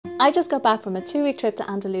I just got back from a 2-week trip to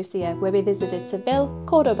Andalusia where we visited Seville,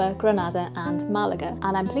 Cordoba, Granada and Malaga,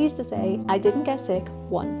 and I'm pleased to say I didn't get sick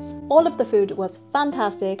once. All of the food was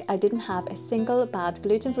fantastic. I didn't have a single bad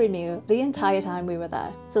gluten-free meal the entire time we were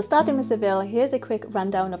there. So starting with Seville, here's a quick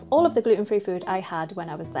rundown of all of the gluten-free food I had when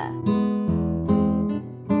I was there.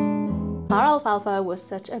 Bar Alfalfa was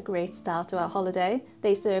such a great start to our holiday.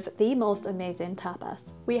 They serve the most amazing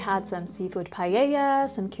tapas. We had some seafood paella,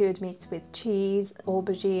 some cured meats with cheese,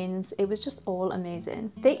 aubergines. It was just all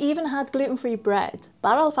amazing. They even had gluten-free bread.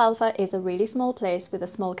 Bar Alfalfa is a really small place with a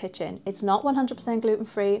small kitchen. It's not 100%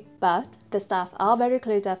 gluten-free, but the staff are very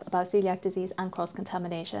clued up about celiac disease and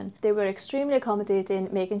cross-contamination. They were extremely accommodating,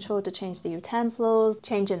 making sure to change the utensils,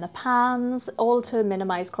 changing the pans, all to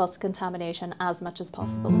minimize cross-contamination as much as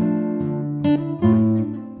possible.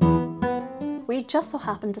 We just so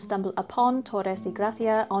happened to stumble upon Torres y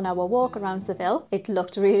Garcia on our walk around Seville. It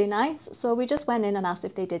looked really nice, so we just went in and asked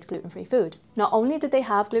if they did gluten-free food. Not only did they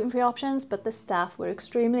have gluten-free options, but the staff were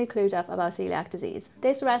extremely clued up about celiac disease.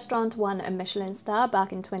 This restaurant won a Michelin star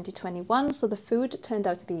back in 2021, so the food turned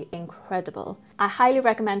out to be incredible. I highly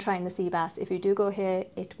recommend trying the sea bass. If you do go here,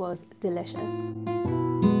 it was delicious.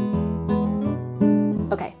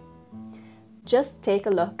 Okay, just take a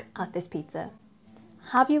look at this pizza.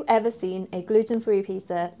 Have you ever seen a gluten-free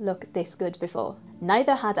pizza look this good before?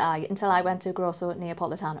 Neither had I until I went to Grosso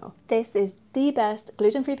Napoletano. This is the best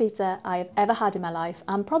gluten-free pizza I have ever had in my life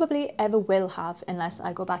and probably ever will have unless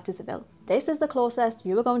I go back to Seville. This is the closest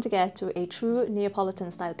you are going to get to a true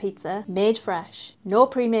Neapolitan style pizza, made fresh. No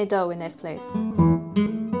pre-made dough in this place.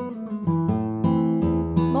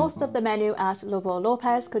 Most of the menu at Lobo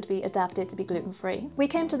López could be adapted to be gluten-free. We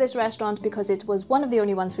came to this restaurant because it was one of the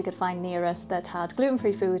only ones we could find near us that had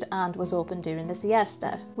gluten-free food and was open during the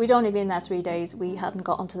siesta. We'd only been there 3 days, we hadn't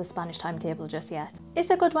got onto the Spanish timetable just yet. It's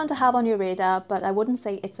a good one to have on your radar, but I wouldn't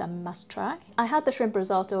say it's a must-try. I had the shrimp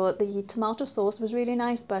risotto. The tomato sauce was really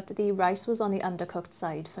nice, but the rice was on the undercooked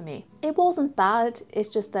side for me. It wasn't bad, it's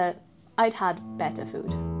just that I'd had better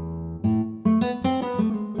food.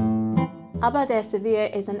 Bar de Seville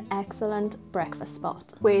is an excellent breakfast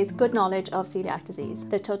spot with good knowledge of celiac disease.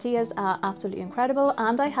 The tortillas are absolutely incredible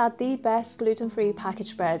and I had the best gluten-free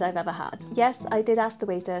packaged bread I've ever had. Yes, I did ask the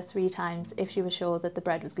waiter 3 times if she was sure that the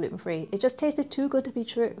bread was gluten-free. It just tasted too good to be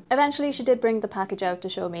true. Eventually she did bring the package out to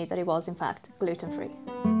show me that it was in fact gluten-free.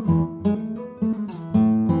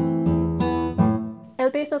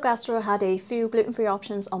 Beso Gastro had a few gluten-free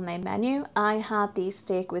options on their menu. I had the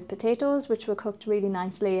steak with potatoes, which were cooked really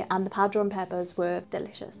nicely, and the padron peppers were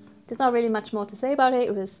delicious. There's not really much more to say about it.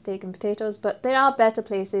 It was steak and potatoes, but there are better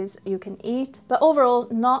places you can eat. But overall,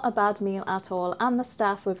 not a bad meal at all, and the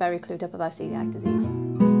staff were very clued up about celiac disease.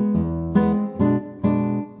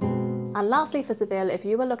 And lastly for Seville, if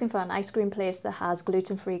you were looking for an ice cream place that has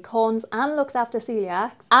gluten-free cones and looks after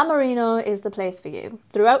celiacs, Amorino is the place for you.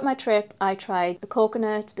 Throughout my trip, I tried the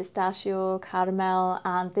coconut, pistachio, caramel,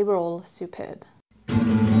 and they were all superb.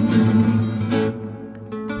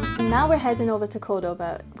 Now we're heading over to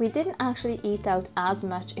Cordoba. We didn't actually eat out as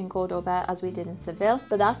much in Cordoba as we did in Seville,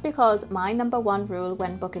 but that's because my #1 rule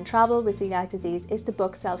when booking travel with celiac disease is to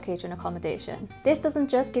book self-catering accommodation. This doesn't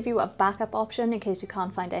just give you a backup option in case you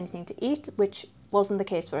can't find anything to eat, which wasn't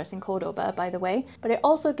the case for us in Cordoba, by the way, but it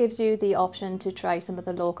also gives you the option to try some of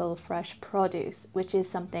the local fresh produce, which is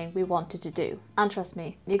something we wanted to do. And trust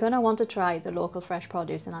me, you're gonna want to try the local fresh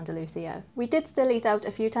produce in Andalusia. We did still eat out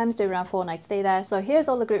a few times during our 4-night stay there, so here's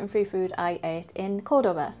all the gluten-free food I ate in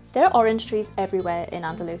Cordoba. There are orange trees everywhere in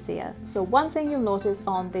Andalusia, so one thing you'll notice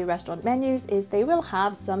on the restaurant menus is they will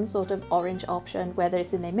have some sort of orange option, whether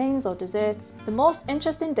it's in their mains or desserts. The most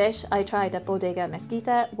interesting dish I tried at Bodega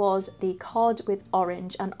Mezquita was the cod with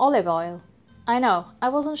orange and olive oil. I know, I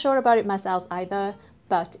wasn't sure about it myself either,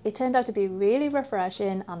 but it turned out to be really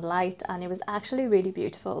refreshing and light, and it was actually really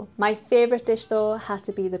beautiful. My favourite dish though had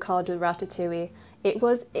to be the cod with ratatouille. It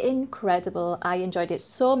was incredible. I enjoyed it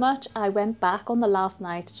so much I went back on the last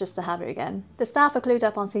night just to have it again. The staff are clued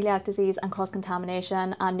up on celiac disease and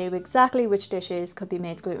cross-contamination and knew exactly which dishes could be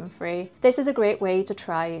made gluten-free. This is a great way to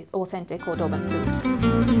try authentic Cordoban food.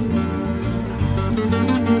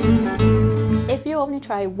 If you only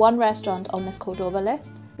try one restaurant on this Cordoba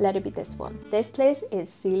list, let it be this one. This place is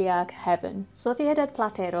celiac heaven. Sociedad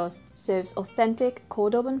Plateros serves authentic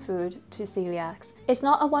Cordoban food to celiacs. It's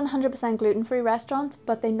not a 100% gluten-free restaurant,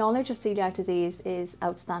 but their knowledge of celiac disease is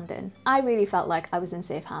outstanding. I really felt like I was in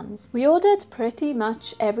safe hands. We ordered pretty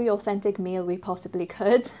much every authentic meal we possibly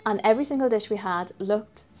could, and every single dish we had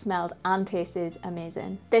looked, smelled and tasted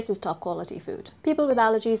amazing. This is top quality food. People with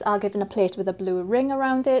allergies are given a plate with a blue ring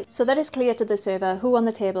around it, so that it's clear to the server matter who on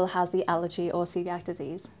the table has the allergy or celiac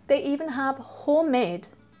disease. They even have homemade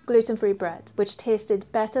gluten-free bread, which tasted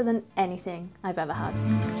better than anything I've ever had.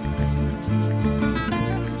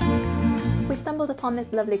 We stumbled upon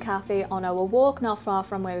this lovely cafe on our walk not far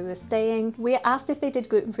from where we were staying. We asked if they did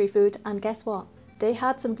gluten-free food, and guess what? They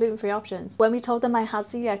had some gluten-free options. When we told them I had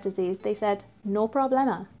celiac disease, they said, no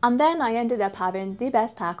problema. And then I ended up having the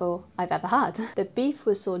best taco I've ever had. The beef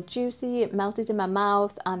was so juicy, it melted in my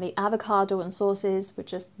mouth, and the avocado and sauces were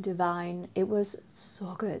just divine. It was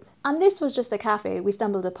so good. And this was just a cafe we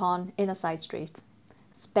stumbled upon in a side street.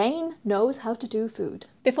 Spain knows how to do food.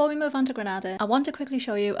 Before we move on to Granada, I want to quickly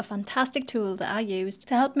show you a fantastic tool that I used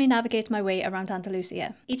to help me navigate my way around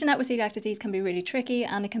Andalusia. Eating out with celiac disease can be really tricky,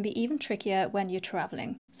 and it can be even trickier when you're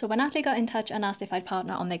travelling. So when Natalie got in touch and asked if I'd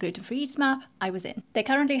partner on their Gluten Free Eats Map, I was in. They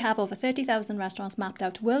currently have over 30,000 restaurants mapped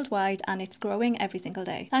out worldwide, and it's growing every single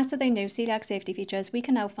day. Thanks to their new celiac safety features, we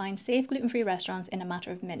can now find safe gluten-free restaurants in a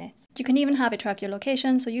matter of minutes. You can even have it track your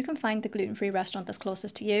location, so you can find the gluten-free restaurant that's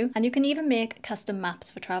closest to you, and you can even make custom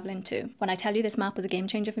maps for travelling too. When I tell you this map was a game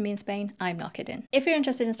changer for me in Spain, I'm not kidding. If you're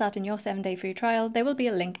interested in starting your 7-day free trial, there will be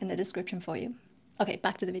a link in the description for you. Okay,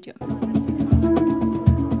 back to the video.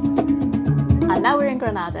 And now we're in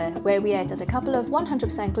Granada, where we ate at a couple of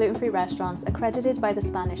 100% gluten-free restaurants accredited by the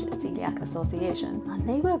Spanish Celiac Association, and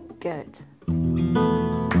they were good.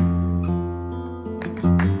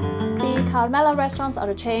 The Carmela restaurants are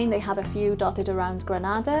a chain. They have a few dotted around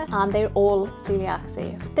Granada, and they're all celiac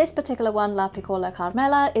safe. This particular one, La Piccola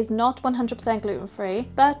Carmela, is not 100% gluten-free,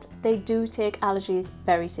 but they do take allergies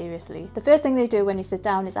very seriously. The first thing they do when you sit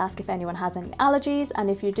down is ask if anyone has any allergies, and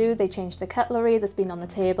if you do, they change the cutlery that's been on the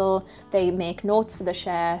table, they make notes for the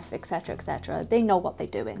chef, etc, etc. They know what they're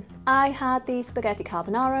doing. I had the spaghetti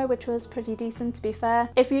carbonara, which was pretty decent to be fair.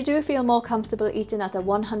 If you do feel more comfortable eating at a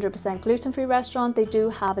 100% gluten-free restaurant, they do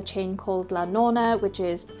have a chain called La Nonna, which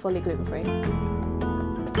is fully gluten-free.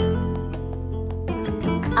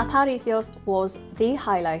 Aparicio was the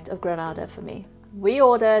highlight of Granada for me. We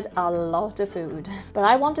ordered a lot of food, but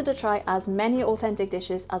I wanted to try as many authentic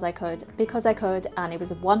dishes as I could, because I could, and it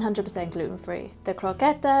was 100% gluten-free. The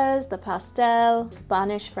croquetas, the pastel,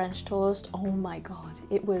 Spanish French toast, oh my god,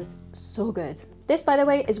 it was so good. This, by the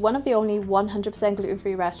way, is one of the only 100%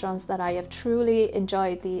 gluten-free restaurants that I have truly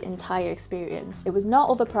enjoyed the entire experience. It was not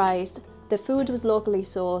overpriced, the food was locally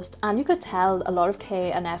sourced, and you could tell a lot of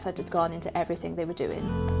care and effort had gone into everything they were doing.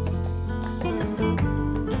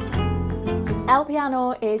 El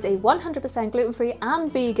Piano is a 100% gluten-free and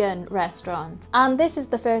vegan restaurant, and this is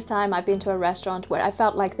the first time I've been to a restaurant where I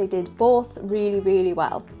felt like they did both really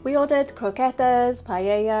well. We ordered croquetas,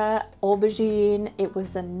 paella, aubergine. It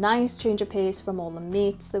was a nice change of pace from all the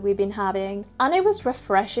meats that we've been having, and it was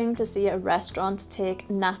refreshing to see a restaurant take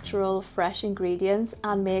natural, fresh ingredients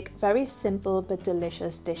and make very simple but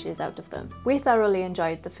delicious dishes out of them. We thoroughly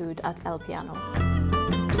enjoyed the food at El Piano.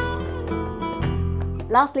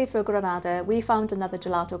 Lastly, for Granada, we found another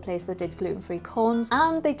gelato place that did gluten-free cones,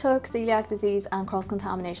 and they took celiac disease and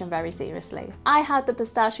cross-contamination very seriously. I had the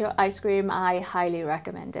pistachio ice cream. I highly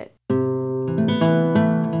recommend it.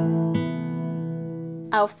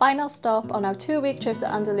 Our final stop on our 2-week trip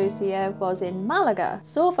to Andalusia was in Malaga.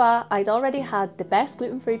 So far, I'd already had the best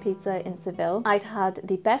gluten-free pizza in Seville, I'd had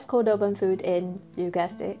the best Cordoban food in, you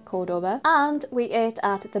guessed it, Cordoba, and we ate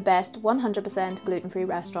at the best 100% gluten-free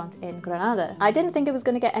restaurant in Granada. I didn't think it was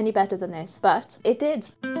going to get any better than this, but it did.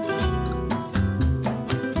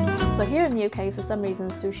 So here in the UK, for some reason,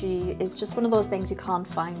 sushi is just one of those things you can't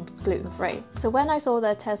find gluten-free. So when I saw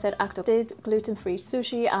that Tercer Acto did gluten-free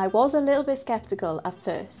sushi, I was a little bit skeptical at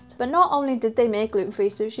first. But not only did they make gluten-free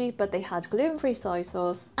sushi, but they had gluten-free soy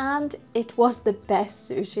sauce, and it was the best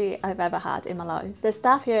sushi I've ever had in my life. The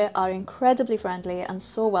staff here are incredibly friendly and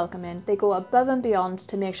so welcoming. They go above and beyond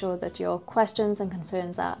to make sure that your questions and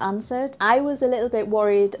concerns are answered. I was a little bit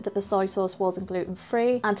worried that the soy sauce wasn't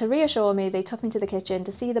gluten-free, and to reassure me, they took me to the kitchen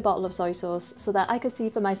to see the bottle of soy sauce so that I could see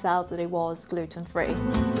for myself that it was gluten-free.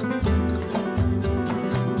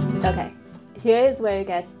 Okay, here's where it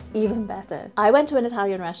gets even better. I went to an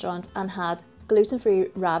Italian restaurant and had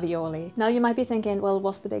gluten-free ravioli. Now you might be thinking, well,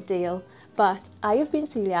 what's the big deal? But I have been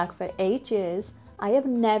celiac for 8 years. I have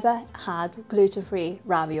never had gluten-free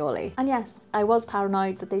ravioli. And yes, I was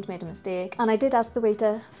paranoid that they'd made a mistake, and I did ask the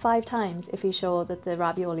waiter 5 times if he's sure that the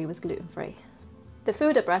ravioli was gluten-free. The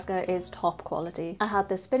food at Bresca is top quality. I had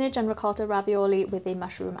the spinach and ricotta ravioli with a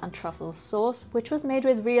mushroom and truffle sauce, which was made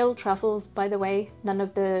with real truffles, by the way, none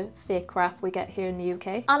of the fake crap we get here in the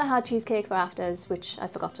UK. And I had cheesecake for afters, which I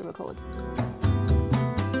forgot to record.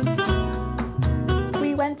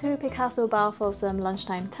 We went went to Picasso Bar for some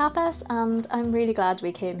lunchtime tapas, and I'm really glad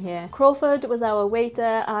we came here. Crawford was our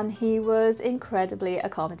waiter and he was incredibly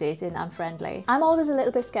accommodating and friendly. I'm always a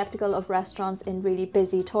little bit skeptical of restaurants in really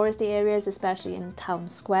busy touristy areas, especially in town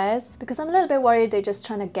squares, because I'm a little bit worried they're just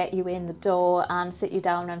trying to get you in the door and sit you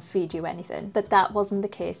down and feed you anything. But that wasn't the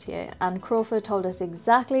case here, and Crawford told us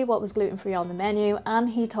exactly what was gluten-free on the menu, and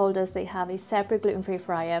he told us they have a separate gluten-free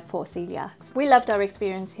fryer for celiacs. We loved our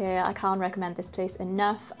experience here. I can't recommend this place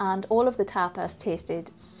enough, and all of the tapas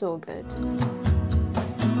tasted so good.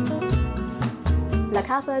 La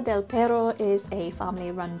Casa del Perro is a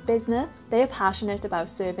family-run business. They are passionate about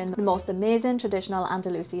serving the most amazing traditional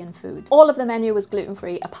Andalusian food. All of the menu was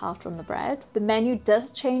gluten-free apart from the bread. The menu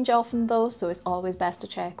does change often though, so it's always best to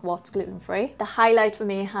check what's gluten-free. The highlight for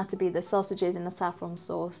me had to be the sausages in the saffron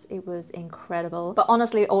sauce. It was incredible. But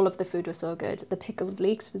honestly, all of the food was so good. The pickled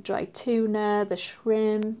leeks with dried tuna, the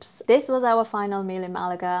shrimps. This was our final meal in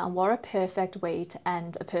Malaga, and what a perfect way to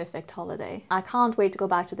end a perfect holiday. I can't wait to go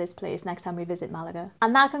back to this place next time we visit Malaga.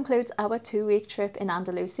 And that concludes our 2-week trip in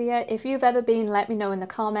Andalusia. If you've ever been, let me know in the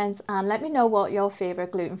comments, and let me know what your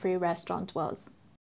favourite gluten-free restaurant was.